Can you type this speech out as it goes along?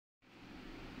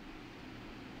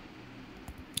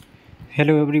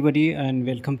Hello, everybody, and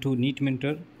welcome to NEET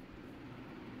Mentor.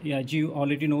 Yeah, as you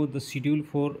already know, the schedule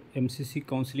for MCC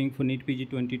counseling for NEET PG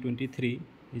 2023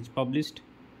 is published,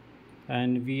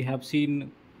 and we have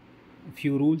seen a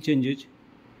few rule changes.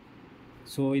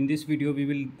 So, in this video, we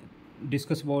will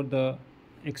discuss about the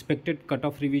expected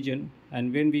cutoff revision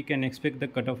and when we can expect the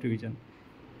cutoff revision.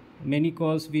 Many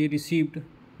calls we received,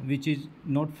 which is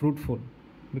not fruitful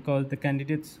because the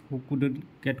candidates who couldn't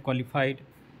get qualified,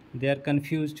 they are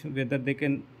confused whether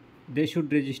they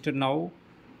should register now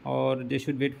or they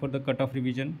should wait for the cutoff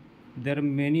revision. There are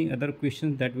many other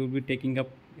questions that we will be taking up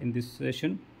in this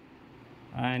session,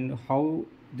 and how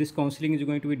this counseling is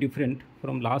going to be different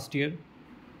from last year.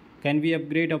 Can we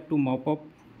upgrade up to mop up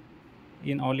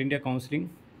in all India counseling?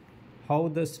 How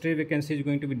the stray vacancy is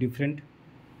going to be different,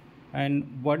 and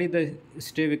what is the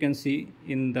stay vacancy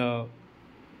in the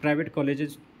private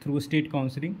colleges through state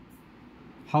counseling,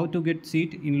 how to get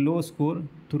seat in low score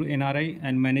through NRI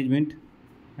and management,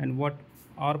 and what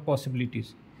are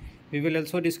possibilities. We will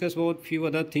also discuss about few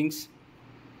other things.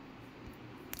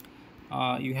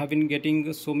 You have been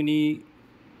getting so many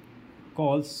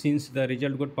calls since the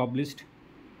result got published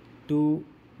to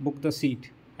book the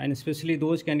seat, and especially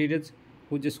those candidates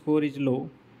whose score is low,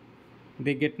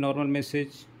 they get normal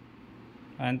message,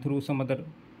 and through some other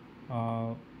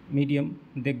medium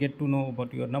they get to know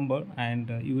about your number, and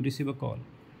you receive a call,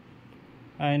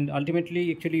 and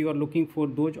ultimately actually you are looking for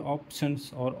those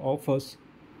options or offers,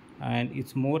 and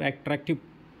it's more attractive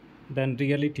than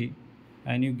reality,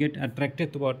 and you get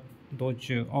attracted toward those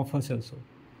offers also.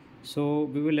 So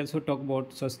we will also talk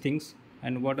about such things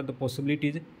and what are the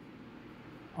possibilities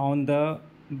on the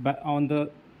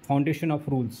foundation of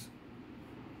rules.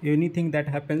 Anything that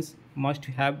happens must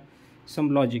have some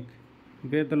logic.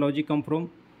 Where the logic come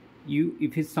from? You,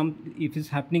 if it's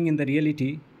happening in the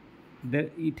reality,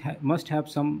 there must have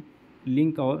some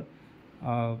link or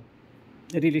uh,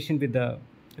 relation with the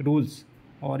rules,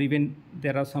 or even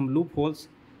there are some loopholes.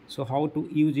 So how to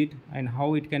use it and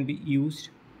how it can be used,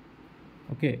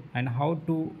 okay, and how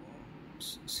to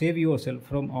save yourself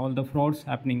from all the frauds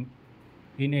happening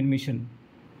in admission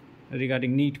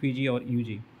regarding NEET PG or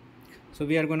UG. So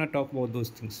we are going to talk about those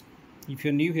things. If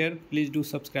you're new here, please do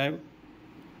subscribe,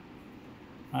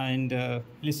 and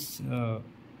please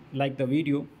like the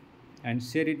video and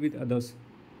share it with others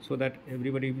so that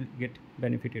everybody will get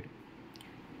benefited.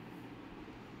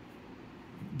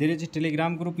 There is a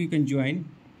Telegram group you can join,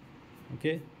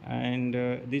 okay, and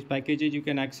these packages you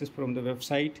can access from the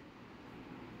website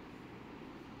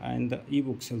and the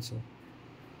ebooks also,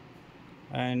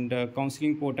 and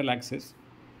counseling portal access.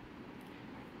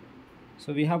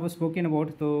 So we have spoken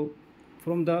about the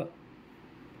from the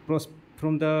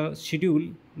from the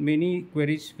schedule many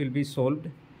queries will be solved,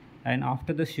 and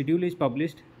after the schedule is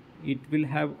published, it will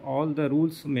have all the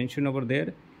rules mentioned over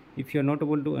there. If you are not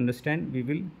able to understand, we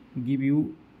will give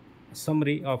you a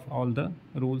summary of all the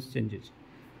rules changes.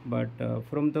 But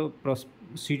from the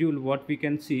schedule, what we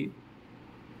can see,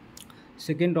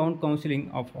 second round counseling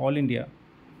of all India.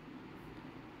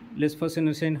 Let's first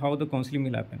understand how the counseling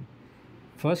will happen.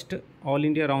 First, all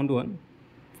India round 1,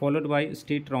 followed by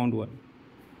state round 1,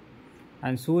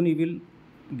 and soon you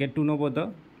will get to know about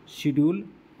the schedule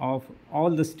of all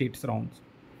the states rounds.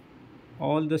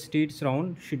 All the states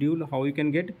round schedule, how you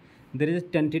can get. There is a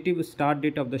tentative start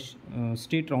date of the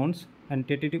state rounds and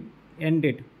tentative end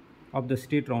date of the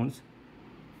state rounds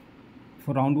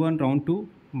for round 1, round 2,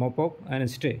 mop up and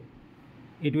stay.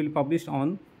 It will be published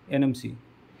on NMC.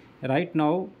 Right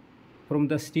now, from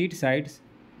the state sides,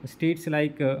 states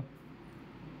like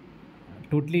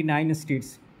totally 9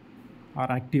 states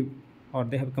are active or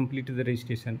they have completed the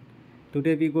registration.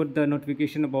 Today we got the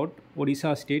notification about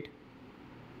Odisha state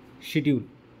schedule,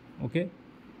 okay,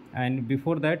 and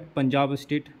before that Punjab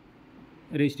state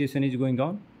registration is going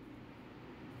on.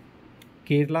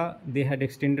 Kerala, they had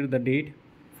extended the date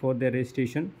for their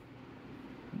registration,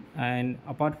 and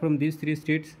apart from these 3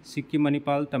 states, Sikkim,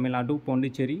 Manipal, Tamil Nadu,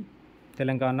 Pondicherry,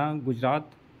 Telangana, Gujarat,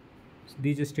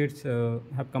 these states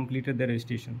have completed their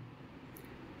registration.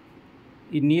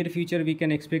 In near future, we can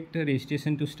expect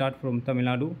registration to start from Tamil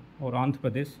Nadu or Andhra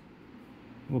Pradesh,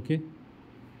 okay,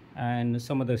 and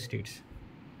some other states.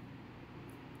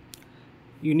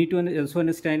 You need to also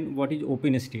understand what is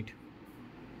open state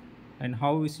and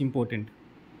how it's important,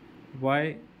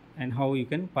 why and how you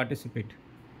can participate,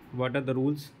 what are the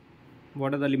rules,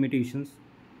 what are the limitations,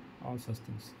 all such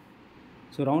things.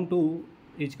 So round 2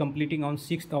 is completing on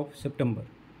 6th of September.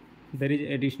 There is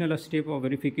additional step of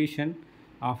verification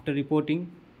after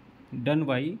reporting done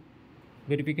by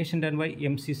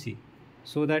MCC,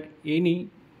 so that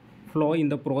any flaw in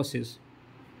the process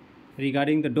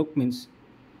regarding the documents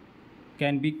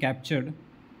can be captured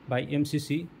by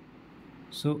MCC.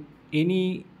 So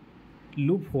any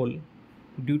loophole,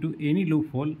 due to any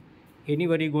loophole,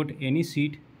 anybody got any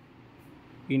seat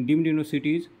in deemed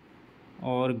universities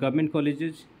or government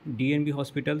colleges, DNB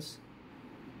hospitals,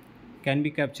 can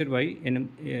be captured by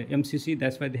MCC.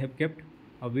 That's why they have kept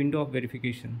a window of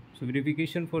verification. So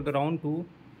verification for the round 2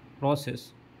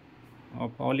 process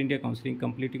of All India Counseling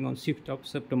completing on 6th of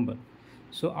September.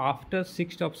 So after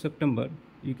 6th of September,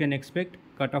 you can expect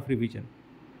cut-off revision.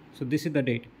 So this is the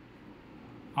date.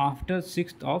 After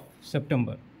 6th of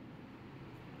September.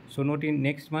 So not in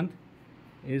next month,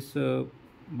 is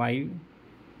by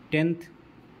 10th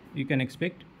you can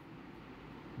expect.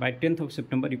 By 10th of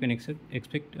September you can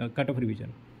expect cut-off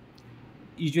revision.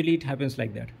 Usually it happens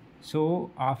like that. So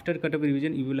after cut-off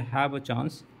revision, you will have a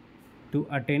chance to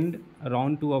attend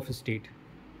round 2 of state,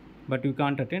 but you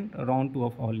can't attend round 2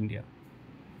 of All India.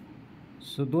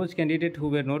 So those candidates who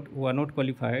are not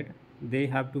qualified, they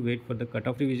have to wait for the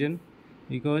cut-off revision,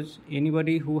 because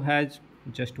anybody who has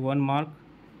just 1 mark,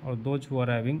 or those who are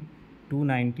having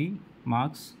 290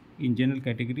 marks in general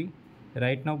category,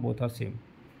 right now both are same,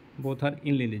 both are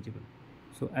ineligible.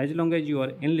 So as long as you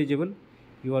are ineligible,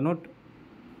 you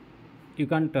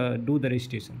can't do the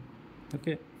registration.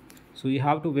 Okay, so you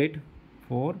have to wait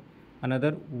for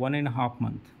another 1.5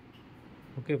 month.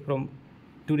 Okay, from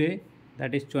today,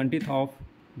 that is 20th of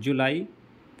July,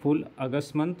 full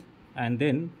August month, and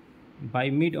then by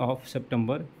mid of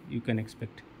September you can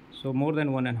expect. So more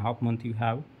than 1.5 month you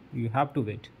have to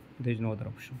wait. There is no other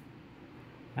option.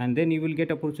 And then you will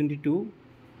get opportunity to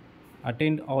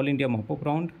attend All India mop-up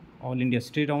round, All India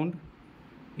state round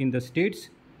in the states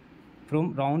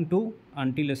from round 2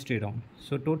 until a state round.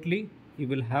 So totally you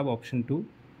will have option to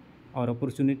or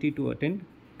opportunity to attend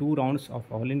 2 rounds of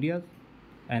All India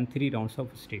and 3 rounds of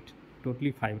state,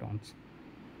 totally 5 rounds.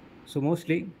 So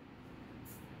mostly,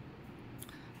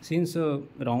 since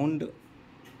round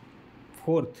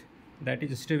 4th, that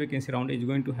is state vacancy round, is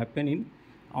going to happen in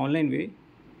online way,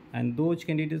 and those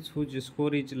candidates whose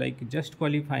score is like just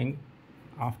qualifying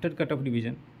after cut-off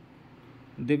division,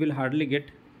 they will hardly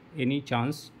get any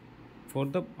chance for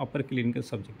the upper clinical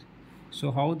subject.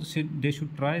 So how they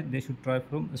should try? They should try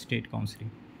from state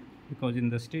counseling, because in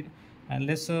the state,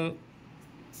 unless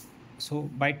so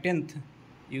by 10th,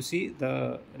 you see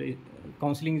the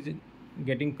counseling is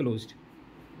getting closed.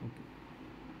 Okay.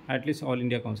 At least All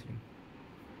India counseling.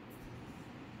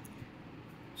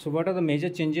 So what are the major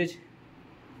changes?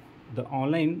 The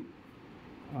online,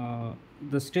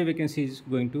 the state vacancy is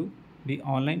going to be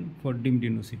online for deemed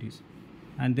universities,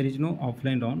 and there is no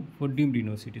offline round for deemed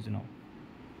universities now.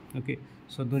 Okay,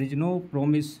 so there is no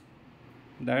promise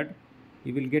that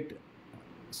you will get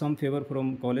some favor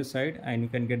from college side and you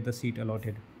can get the seat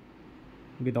allotted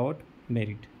without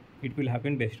merit. It will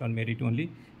happen based on merit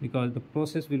only, because the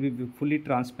process will be fully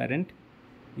transparent.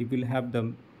 You will have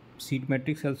the seat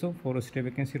matrix also for a state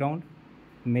vacancy round,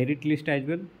 merit list as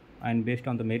well, and based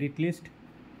on the merit list,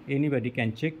 anybody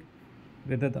can check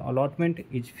whether the allotment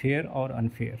is fair or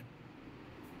unfair.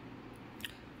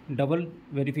 Double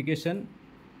verification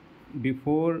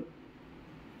before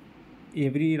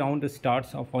every round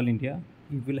starts of All India.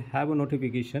 You will have a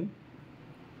notification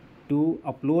to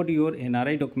upload your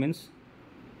NRI documents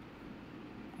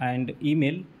and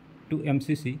email to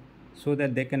MCC, so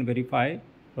that they can verify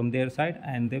from their side,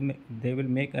 and they will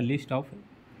make a list of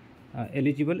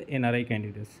eligible NRI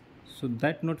candidates. So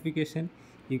that notification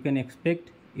you can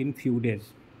expect in few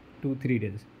days, 2-3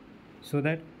 days, so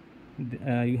that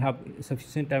you have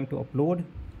sufficient time to upload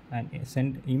and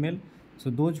send email. So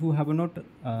those who have not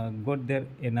got their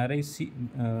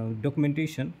NRI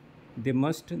documentation, they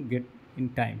must get in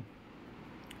time.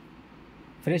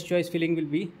 Fresh choice filling will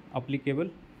be applicable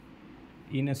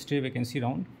in a state vacancy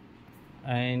round.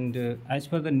 And as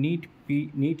per the NEET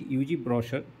UG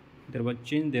brochure, there was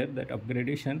change there that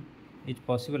upgradation is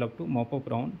possible up to mop-up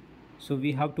round. So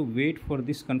we have to wait for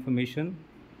this confirmation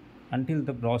until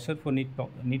the brochure for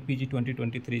NEET PG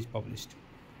 2023 is published.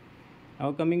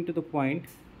 Now coming to the point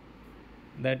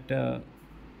that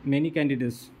many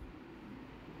candidates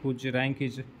whose rank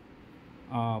is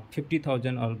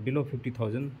 50,000 or below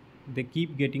 50,000, they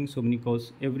keep getting so many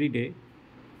calls every day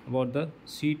about the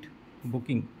seat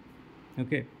booking.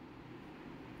 Okay,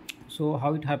 so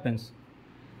how it happens?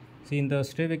 See, in the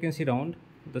state vacancy round,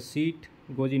 the seat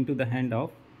goes into the hand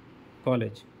of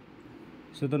college.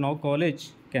 So the now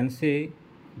college can say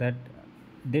that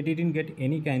they didn't get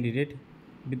any candidate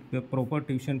with the proper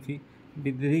tuition fee.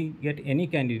 Did they get any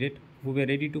candidate who were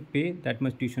ready to pay that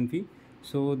much tuition fee?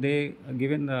 So they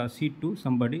given the seat to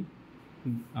somebody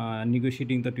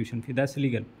negotiating the tuition fee. That's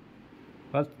legal.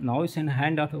 But now it's in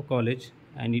hand of a college,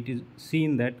 and it is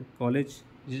seen that college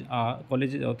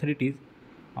authorities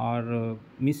are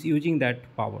misusing that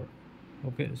power.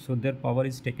 Okay, so their power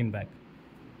is taken back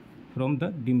from the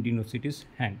deemed university's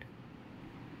hand.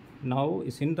 Now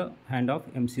it's in the hand of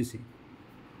MCC.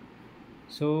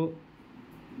 So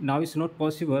now it's not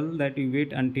possible that you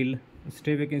wait until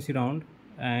stay vacancy round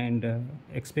and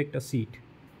expect a seat,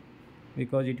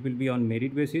 because it will be on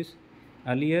merit basis.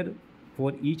 Earlier,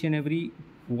 for each and every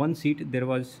one seat, there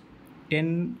was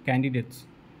 10 candidates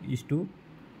is to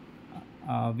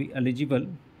be eligible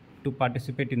to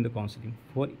participate in the counseling.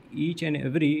 For each and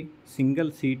every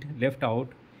single seat left out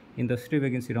in the stray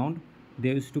vacancy round, they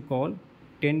used to call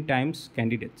 10 times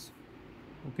candidates.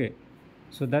 Okay,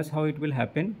 so that's how it will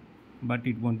happen, but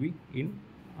it won't be in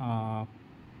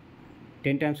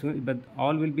 10 times, but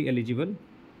all will be eligible.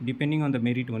 Depending on the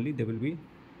merit only, they will be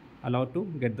allowed to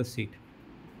get the seat.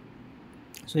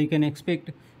 So you can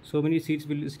expect so many seats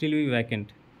will still be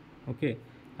vacant. Okay,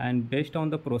 and based on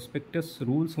the prospectus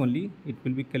rules only, it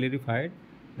will be clarified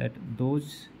that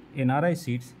those NRI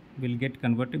seats will get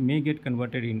converted, may get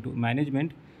converted into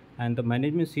management, and the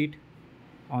management seat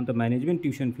on the management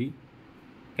tuition fee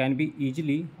can be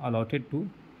easily allotted to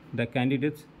the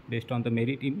candidates based on the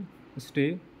merit in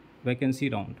stay vacancy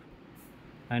round.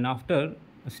 And after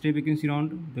a stay vacancy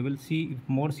round, they will see if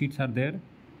more seats are there,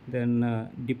 then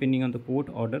depending on the court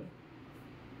order,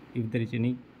 if there is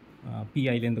any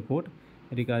PI in the court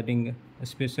regarding a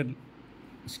special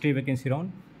stay vacancy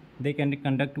round, they can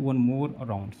conduct one more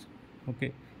rounds.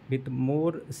 Okay, with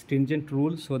more stringent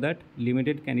rules, so that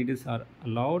limited candidates are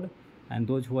allowed, and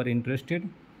those who are interested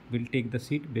will take the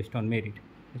seat based on merit.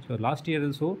 So last year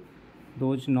also,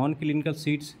 those non-clinical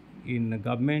seats in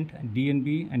government,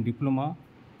 DNB and diploma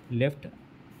left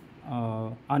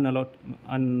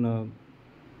unjoined.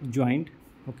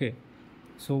 Okay,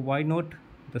 so why not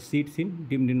the seats in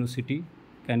deemed university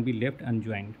can be left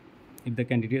unjoined if the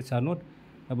candidates are not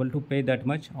able to pay that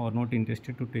much or not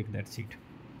interested to take that seat.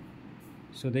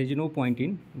 So there is no point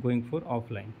in going for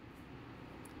offline.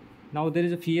 Now there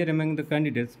is a fear among the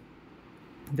candidates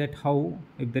that how,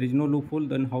 if there is no loophole,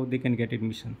 then how they can get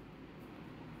admission.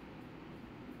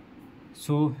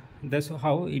 So that's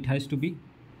how it has to be.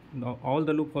 All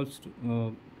the loopholes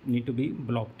need to be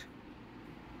blocked.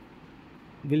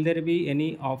 Will there be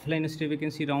any offline stay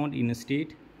vacancy round in a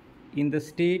state? In the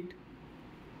state,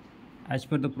 as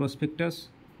per the prospectus,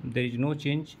 there is no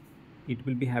change. It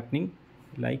will be happening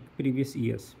like previous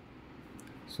years.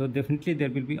 So definitely there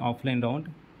will be offline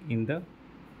round in the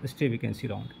stay vacancy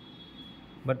round.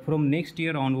 But from next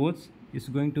year onwards, it's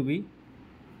going to be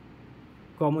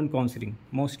common counseling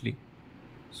mostly.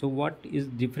 So what is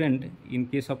different in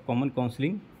case of common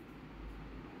counseling?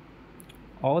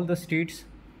 All the states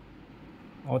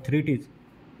authorities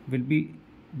will be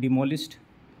demolished,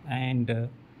 and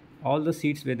all the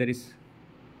seats, whether it's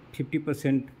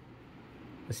 50%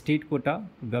 state quota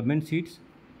government seats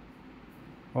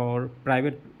or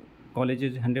private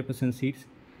colleges 100% seats,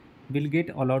 will get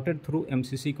allotted through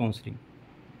MCC counseling.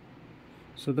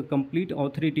 So the complete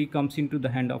authority comes into the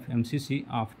hand of MCC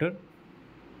after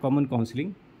common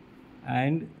counseling,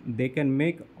 and they can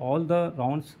make all the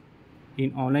rounds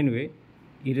in online way,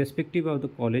 irrespective of the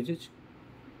colleges,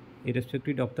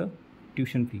 irrespective of the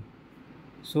tuition fee.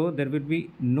 So there will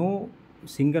be no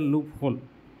single loophole,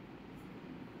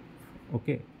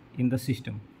 okay, in the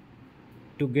system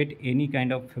to get any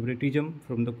kind of favoritism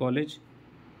from the college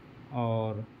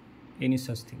or any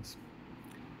such things.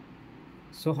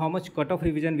 So how much cutoff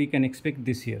revision we can expect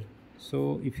this year?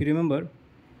 So if you remember,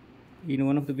 in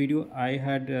one of the video I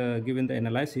had given the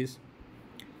analysis.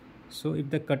 So if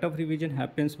the cutoff revision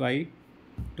happens by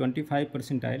 25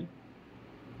 percentile,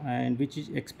 and which is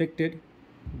expected,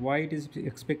 why it is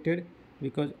expected?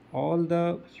 Because all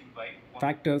the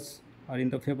factors are in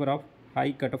the favor of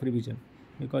high cutoff revision,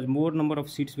 because more number of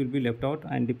seats will be left out,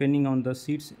 and depending on the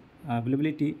seats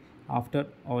availability after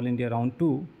all India round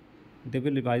 2, they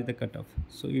will revise the cutoff.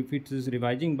 So if it is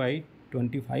revising by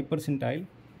 25 percentile,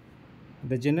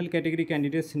 the general category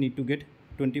candidates need to get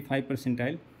 25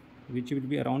 percentile, which will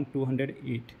be around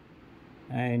 208,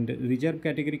 and reserve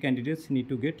category candidates need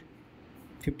to get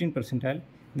 15 percentile,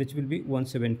 which will be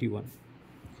 171.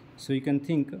 So you can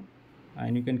think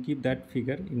and you can keep that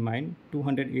figure in mind: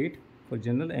 208 for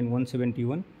general and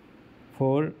 171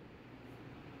 for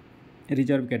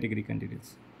reserve category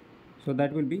candidates. So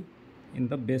that will be in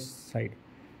the best side.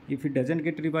 If it doesn't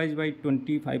get revised by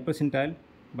 25 percentile,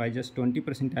 by just 20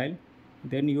 percentile,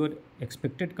 then your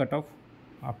expected cutoff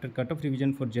after cutoff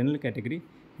revision for general category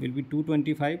will be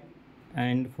 225,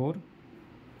 and for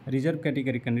reserve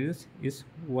category candidates is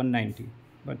 190.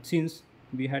 But since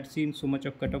we had seen so much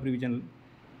of cutoff revision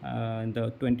in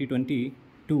the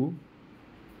 2022.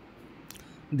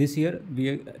 This year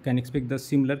we can expect the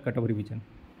similar cutoff revision.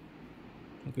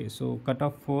 Okay, so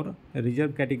cutoff for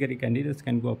reserve category candidates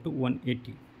can go up to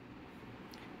 180.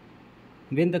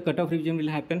 When the cutoff revision will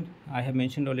happen, I have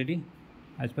mentioned already,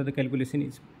 as per the calculation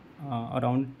is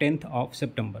around 10th of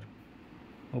September.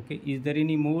 Okay, is there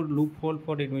any more loophole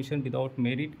for admission without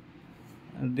merit?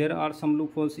 There are some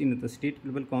loopholes in the state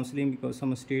level counseling, because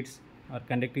some states are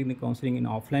conducting the counseling in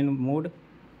offline mode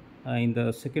in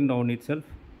the second round itself.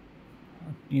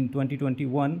 In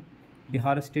 2021,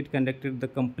 Bihar state conducted the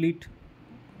complete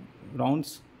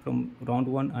rounds from round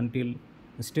 1 until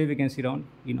the stay vacancy round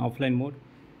in offline mode.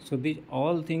 So these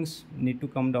all things need to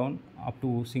come down up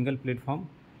to single platform,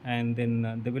 and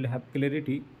then they will have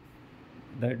clarity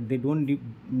that they don't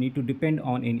need to depend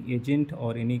on any agent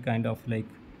or any kind of like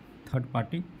third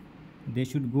party. They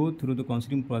should go through the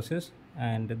counseling process,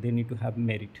 and they need to have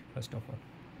merit first of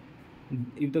all.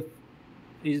 If the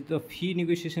is the fee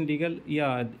negotiation legal?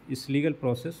 Yeah, it's legal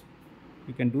process.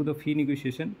 You can do the fee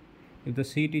negotiation. If the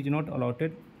seat is not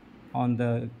allotted on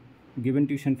the given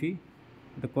tuition fee,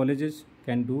 the colleges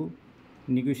can do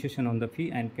negotiation on the fee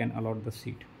and can allot the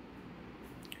seat.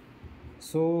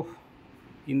 So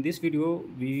in this video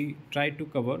we try to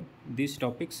cover these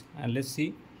topics, and let's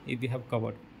see if we have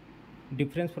covered.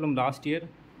 Difference from last year.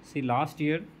 See, last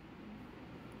year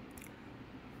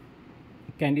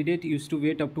candidate used to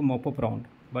wait up to mop-up round,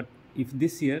 but if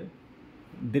this year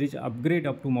there is upgrade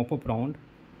up to mop-up round,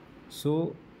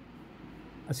 so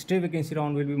a stay vacancy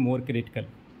round will be more critical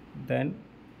than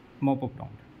mop-up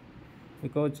round.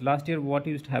 Because last year what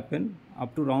used to happen,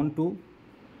 up to round 2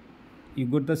 you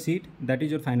got the seat, that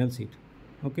is your final seat.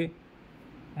 Okay,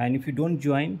 and if you don't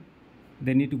join,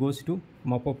 then it goes to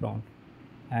mop-up round.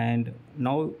 And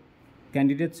now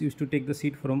candidates used to take the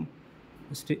seat from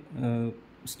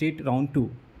state round 2,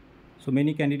 so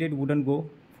many candidates wouldn't go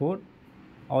for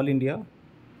all India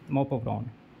mop-up round.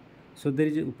 So there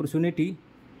is an opportunity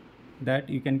that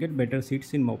you can get better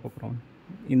seats in mop-up round.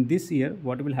 In this year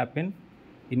what will happen,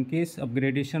 in case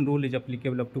upgradation rule is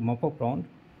applicable up to mop-up round,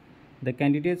 the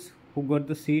candidates who got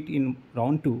the seat in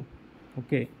round 2,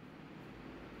 okay,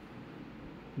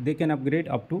 they can upgrade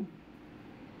up to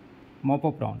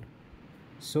mop-up round.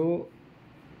 So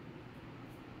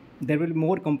there will be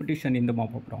more competition in the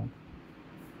mop-up round.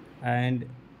 And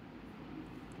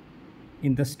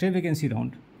in the stay vacancy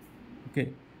round,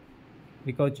 okay,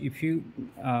 because if you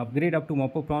upgrade up to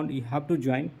mop-up round, you have to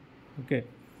join. Okay,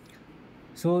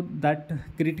 so that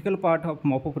critical part of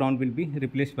mop-up round will be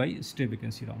replaced by stay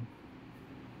vacancy round.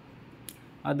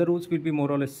 Other rules will be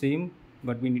more or less same,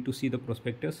 but we need to see the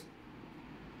prospectus.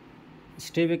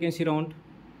 Stay vacancy round,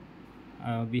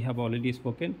 we have already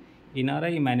spoken.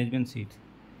 NRI management seat.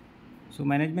 So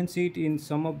management seat in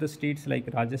some of the states like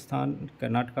Rajasthan,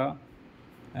 Karnataka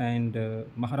and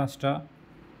Maharashtra,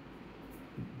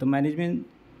 the management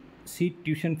seat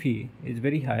tuition fee is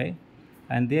very high,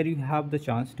 and there you have the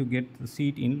chance to get the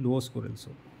seat in lower score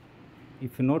also.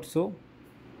 If not so,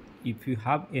 if you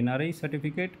have NRI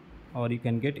certificate, or you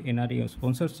can get NRI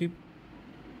sponsorship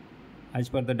as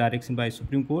per the direction by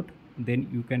Supreme Court, then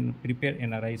you can prepare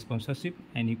NRI sponsorship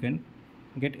and you can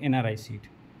get NRI seat.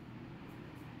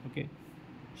 Okay,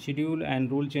 schedule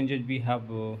and rule changes we have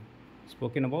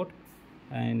spoken about,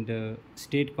 and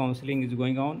state counseling is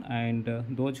going on, and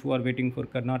those who are waiting for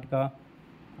Karnataka,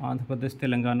 Andhra Pradesh,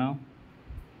 Telangana,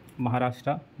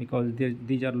 Maharashtra, because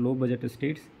these are low budget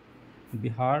states,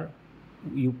 Bihar,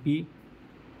 UP,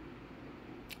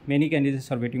 many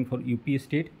candidates are waiting for UP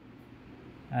state,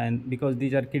 and because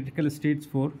these are critical states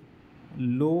for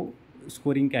low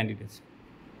scoring candidates.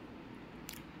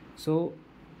 So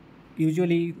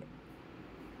usually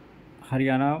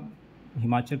Haryana,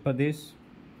 Himachal Pradesh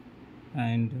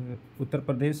and Uttar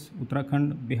Pradesh,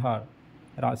 Uttarakhand, Bihar,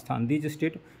 Rajasthan, these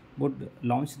states would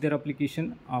launch their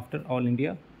application after all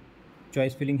India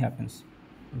choice filling happens.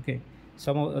 Okay,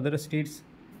 some of other states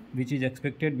which is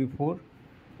expected before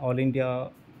all India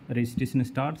registration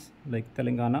starts, like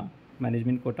Telangana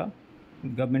management quota,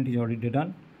 government is already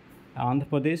done, Andhra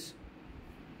Pradesh.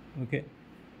 Okay,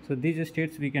 so these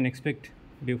states we can expect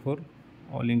before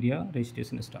all India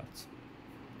registration starts.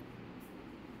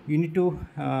 You need to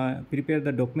prepare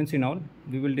the documents in all.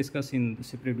 We will discuss in the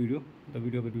separate video. The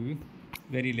video will be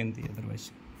very lengthy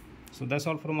otherwise. So that's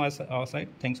all from our side.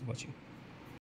 Thanks for watching.